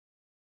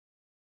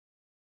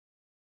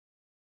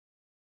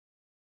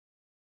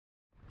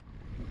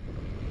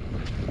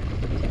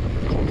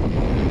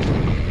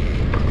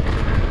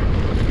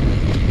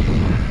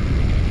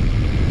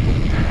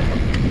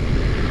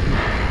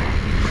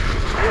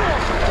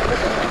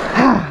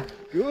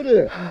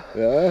Gute.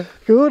 Ja.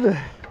 Gute.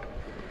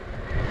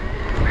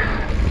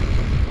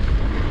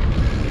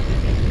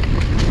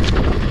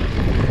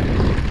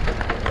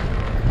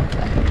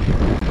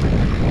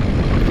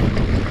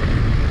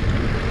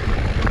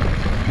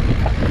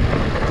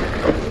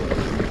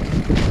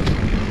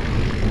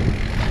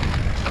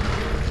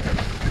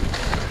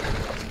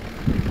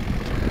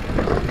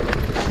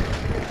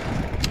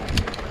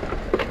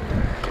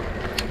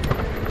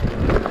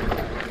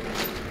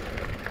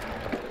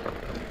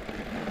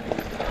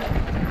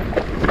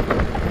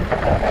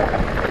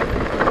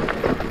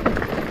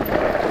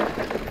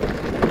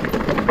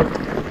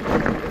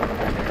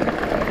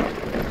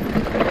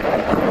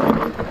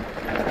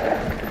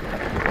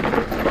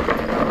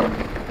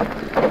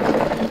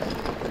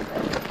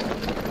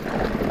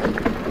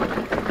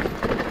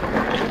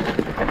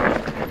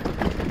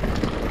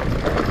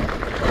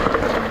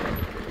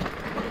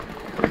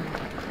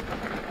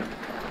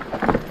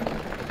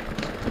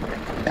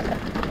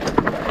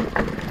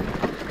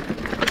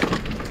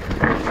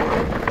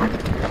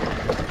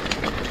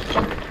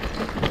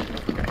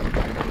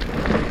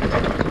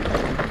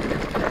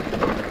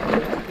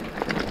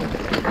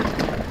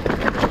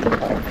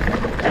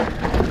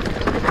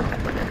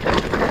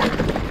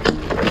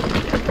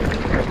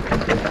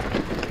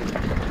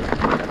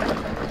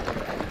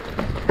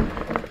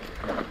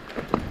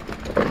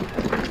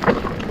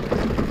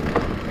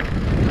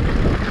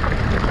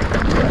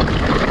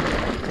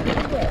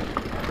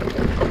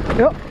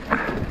 Ja.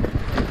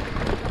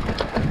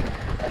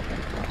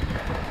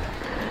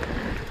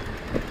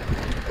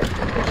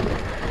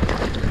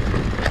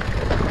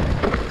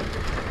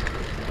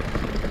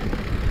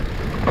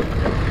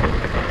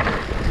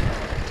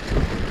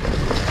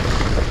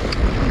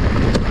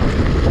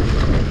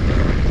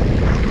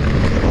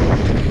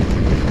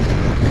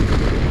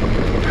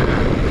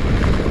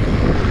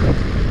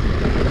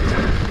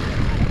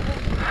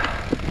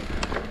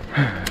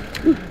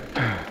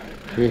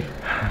 Okay.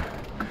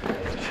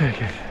 Sehr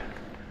gut.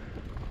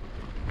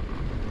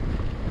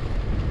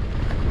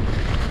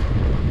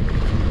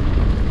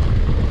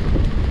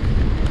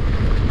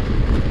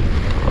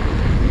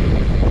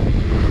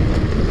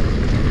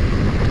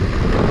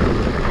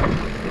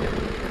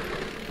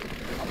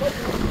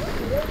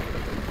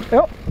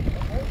 Ja.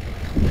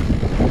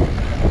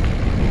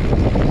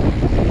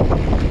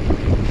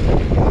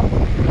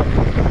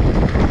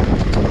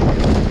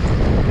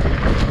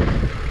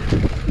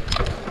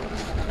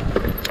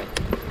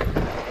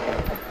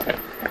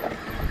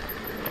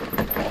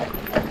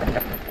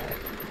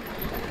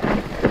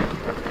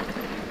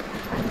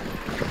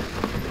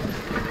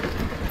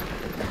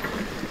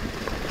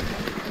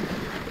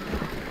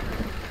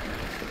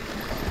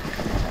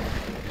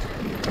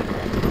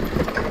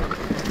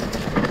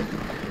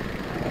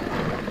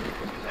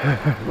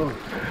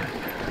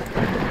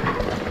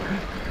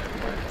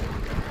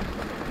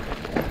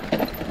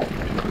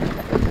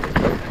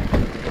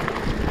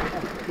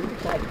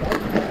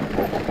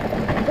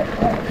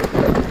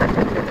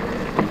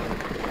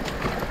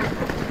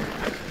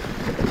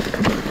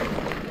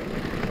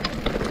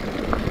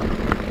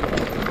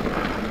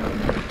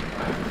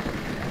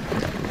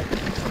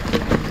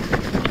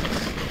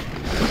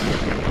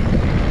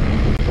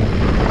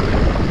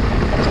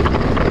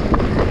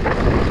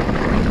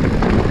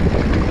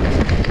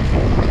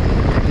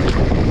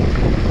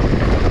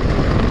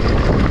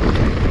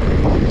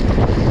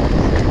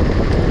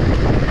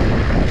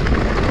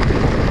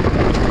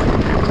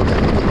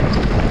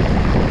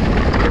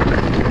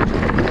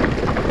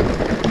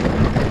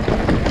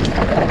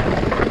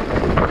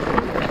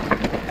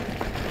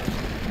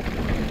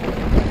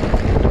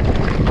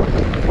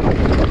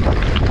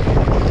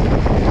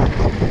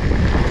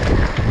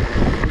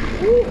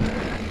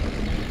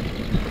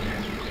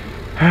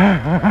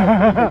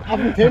 Ab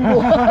dem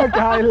Tempo.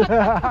 Geil.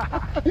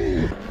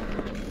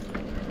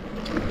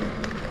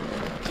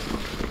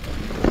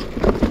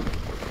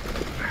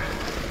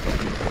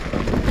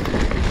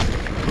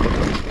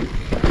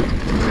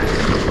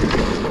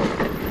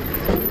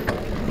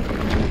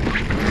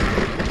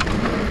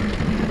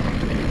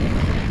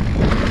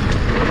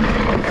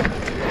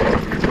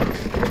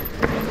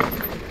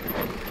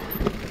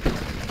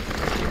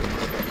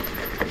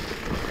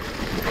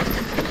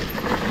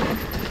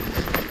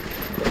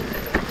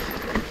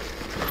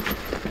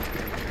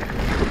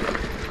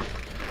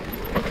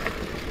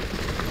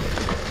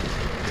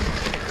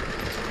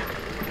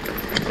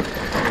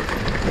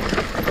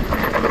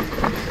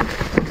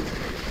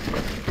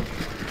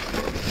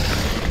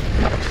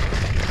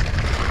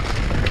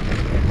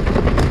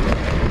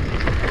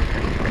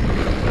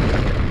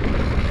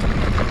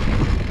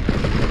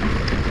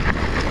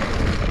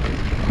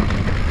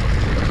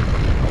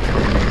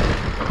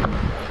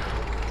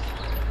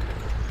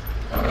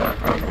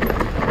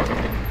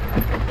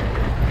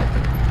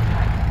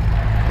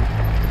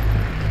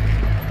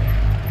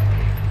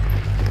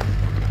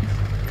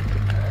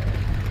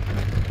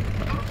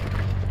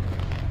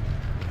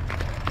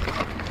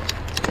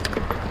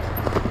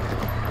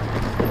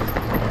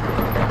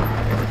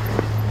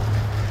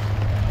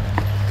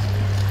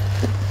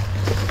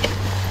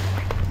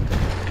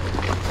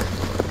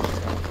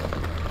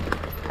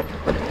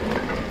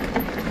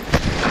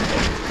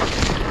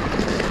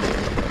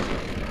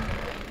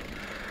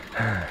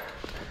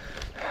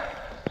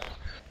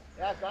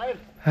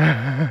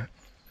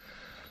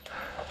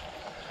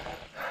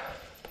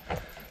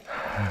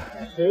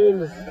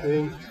 Schönes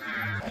Ding.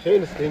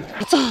 Schönes Ding.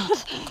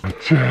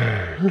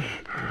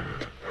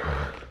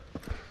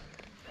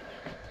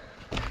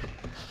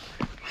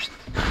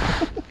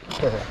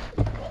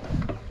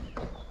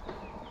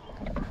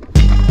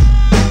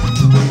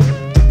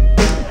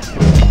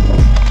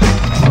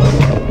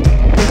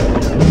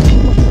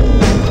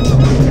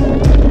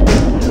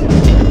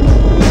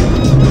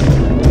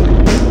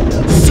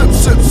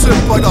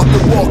 I got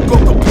the walk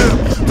of the pimp,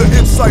 the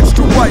insights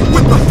to write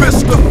with the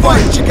fist to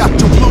fight. You got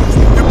your blues,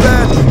 your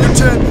bad, your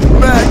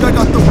 10 mag. I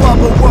got the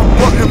follow-up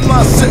button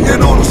fly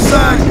sitting on a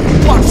sag.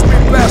 Watch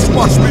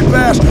me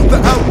bash, the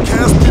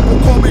outcast. People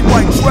call me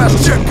white trash.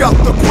 Check out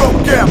the crow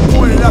gap,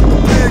 pointed at the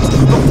pigs.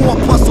 The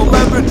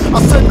 4+11, I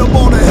send them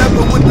all to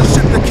heaven with the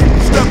shit that keep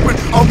me stepping.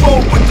 I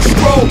roll with the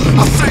stroll,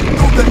 I sing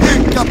through the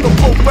ink. Got the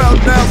profile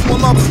nouns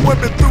while I'm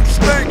swimming through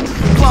stink.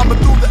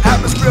 Climbing through the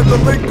atmosphere, the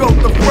lingo,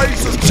 the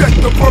phrases. Check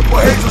the purple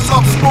hazes,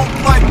 I'm smooth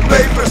like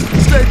Mavis.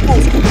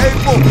 Staples,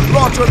 able,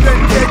 larger than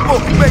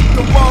cable. Make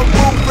the wrong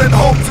move and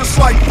hope just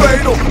like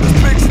fatal. These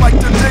pigs like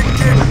to dig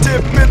in,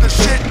 dip in the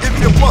shit. If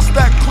you bust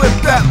that clip,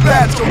 that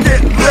badge, you'll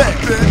get lit,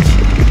 bitch.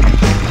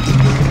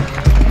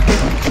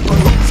 But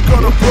who's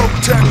gonna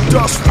protect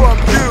us from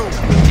you?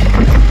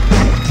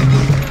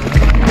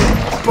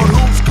 But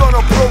who's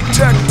gonna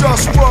protect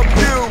us from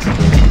you?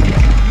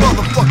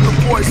 Motherfucker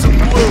boys in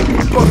blue.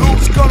 But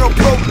who's gonna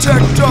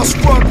protect us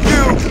from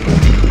you?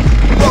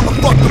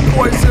 Motherfucker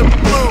boys in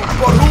blue.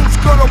 But who's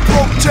gonna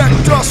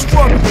protect us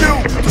from you?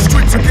 The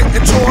streets are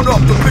getting torn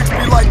up, the pigs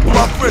be like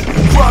bluffing.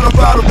 Crying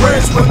about a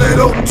race when they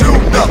don't do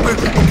nothing.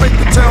 But make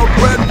the town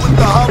red with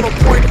the hollow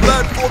point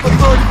lead. For the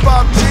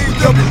 35G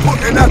they'll be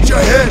putting at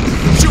your head.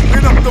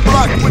 Shooting up the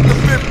block with the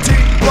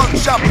 15 blunt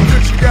shot.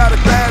 Because you got a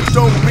badge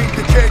don't mean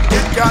you can't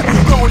get got.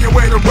 Throwing your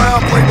weight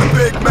around, play the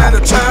big man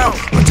in town.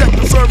 Protect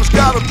the service,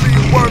 gotta be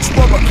words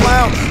from a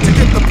clown. To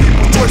get the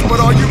people's choice,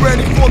 but are you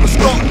ready for the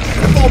start?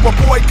 And form a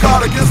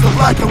boycott against the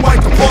black and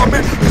white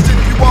department. Cause if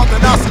you are,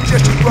 then I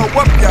suggest you throw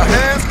up your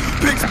hands.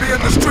 Pigs be in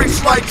the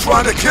streets like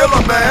trying to kill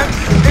a man.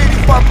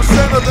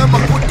 85% of them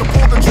are quick to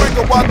pull the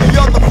trigger, while the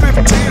other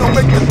 15 will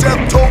make the death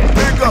toll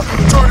bigger.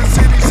 Turning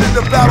cities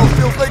into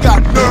battlefields, they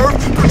got nerve.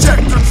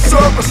 Protect and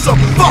serve us some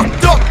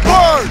fucked up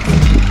word.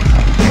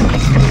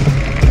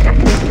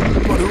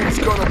 But who's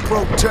gonna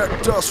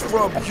protect us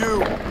from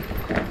you?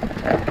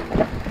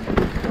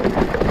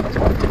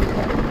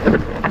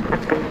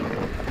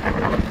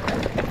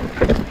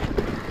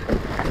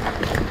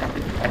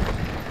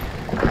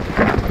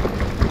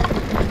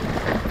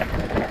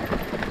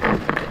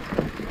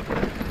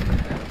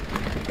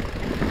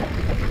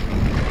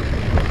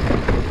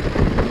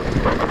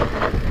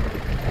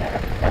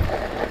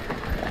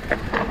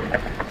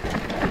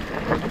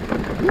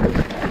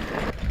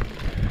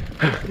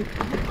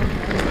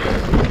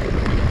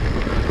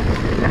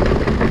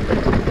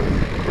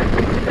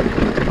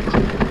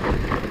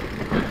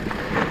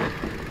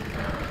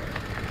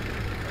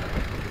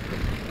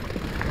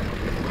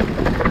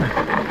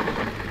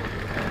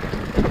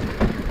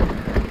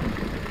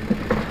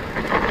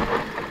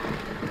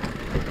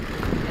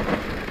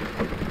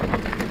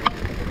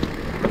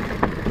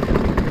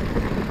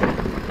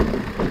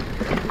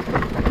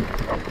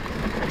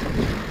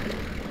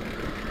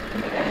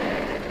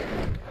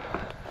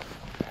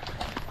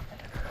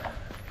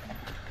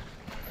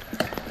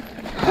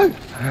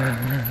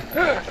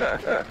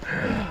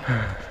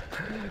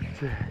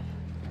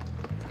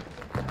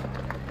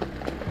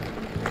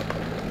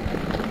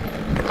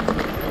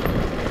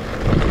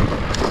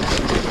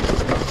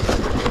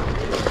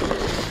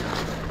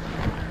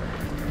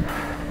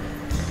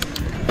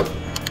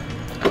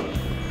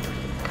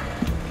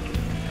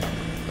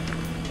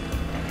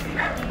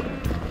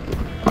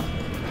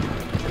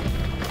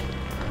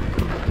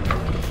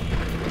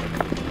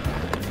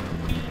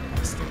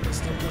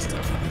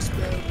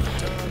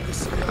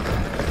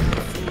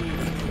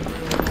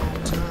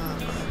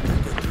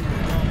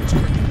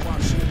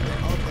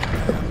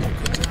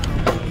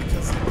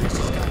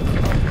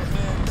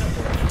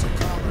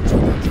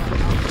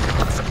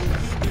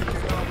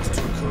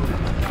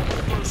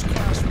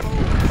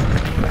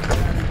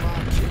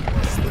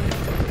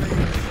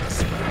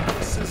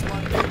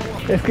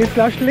 Es geht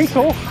gleich links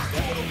hoch.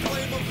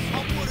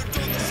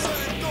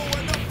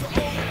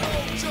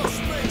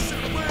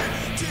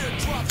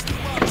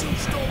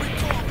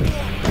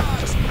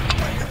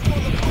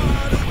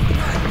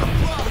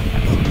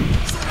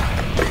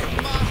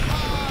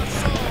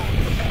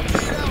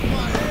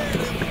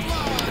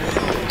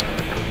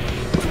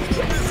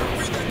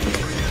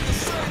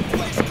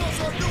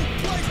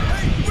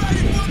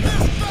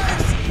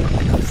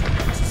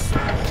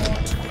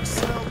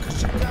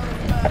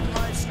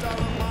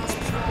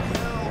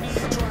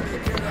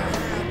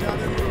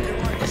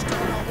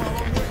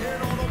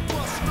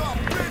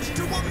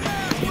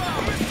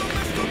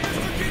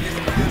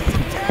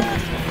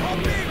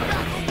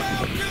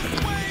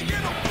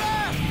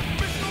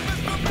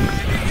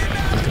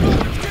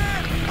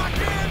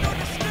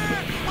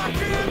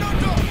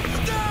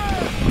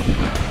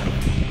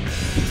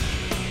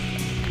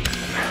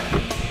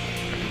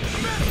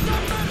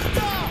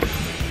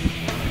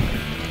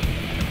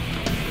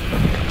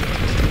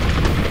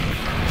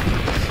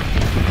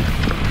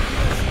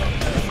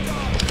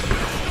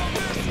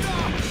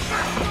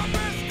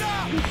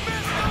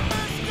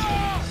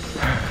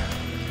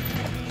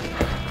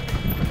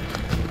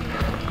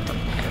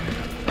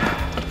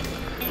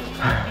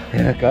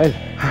 Ja, geil.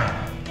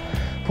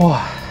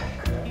 Boah.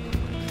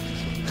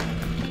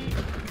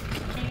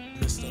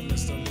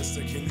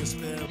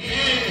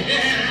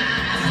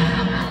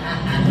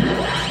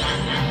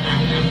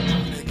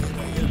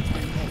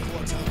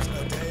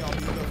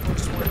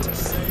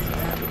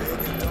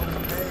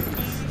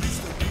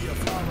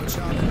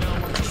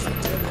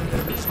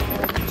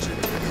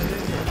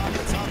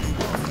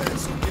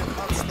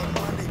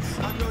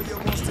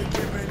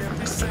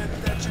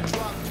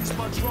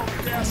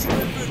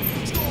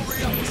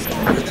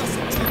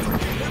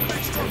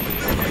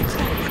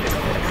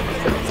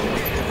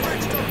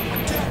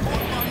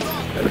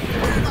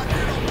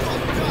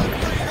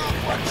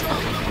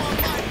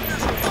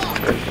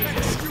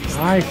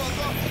 Nice.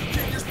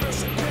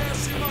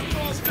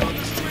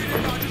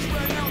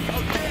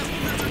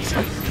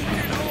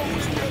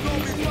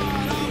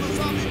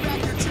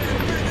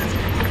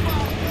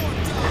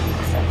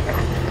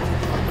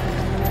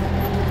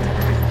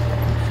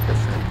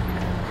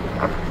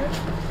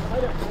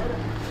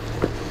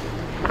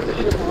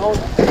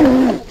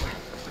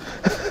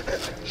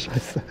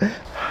 Scheiße.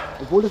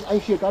 Obwohl das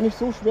eigentlich hier gar nicht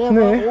so schwer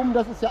war oben,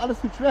 das ist ja alles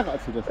viel schwerer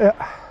als hier das. Ja.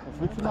 Was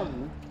willst du machen?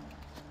 Ne?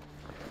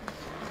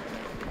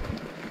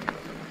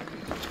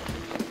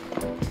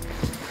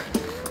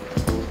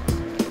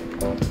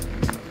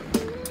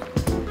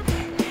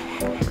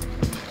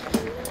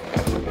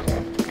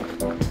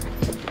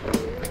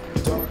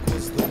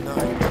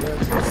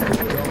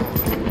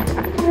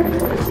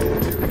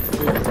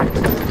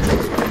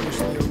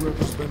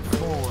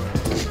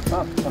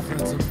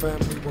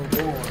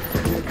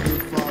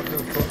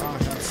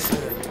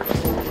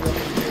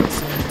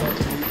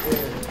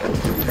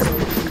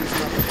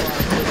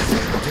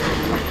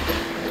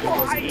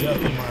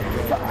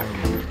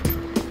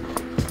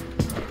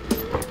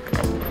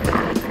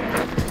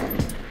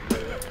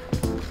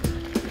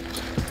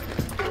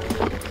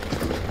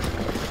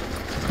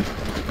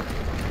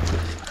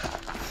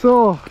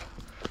 So,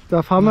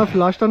 da fahren wir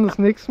vielleicht dann das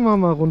nächste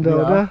Mal runter,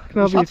 oder?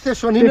 Knappi? Ich hab's ja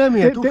schon hinter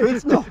mir, du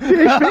willst noch.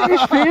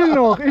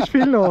 Ich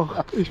fehl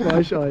noch. Ich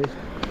weiß euch.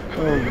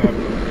 Oh Gott.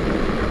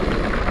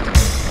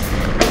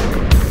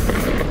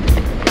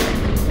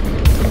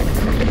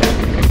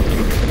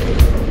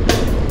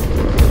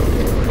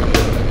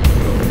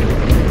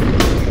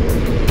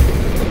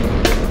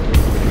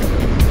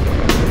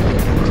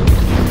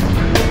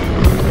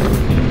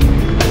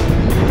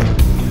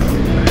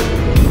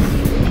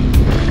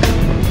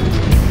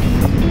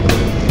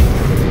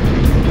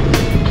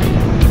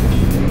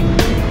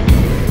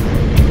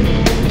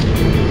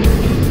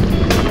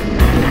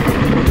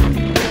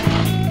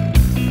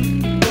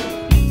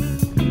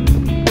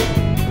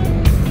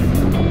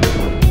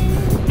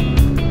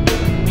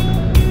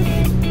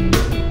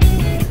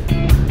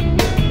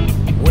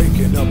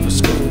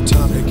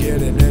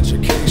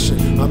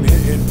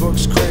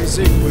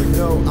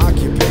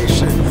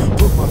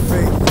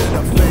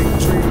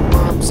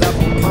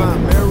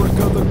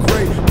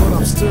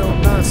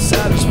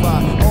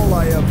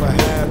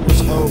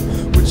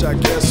 I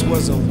guess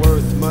wasn't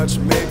worth much.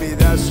 Maybe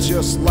that's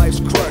just life's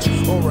crush,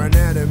 or an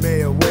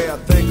anime away. I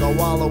think I'll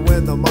wallow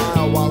in the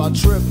mile while I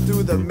trip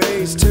through the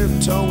maze,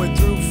 tiptoeing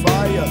through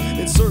fire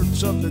in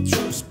search of the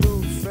true spoon.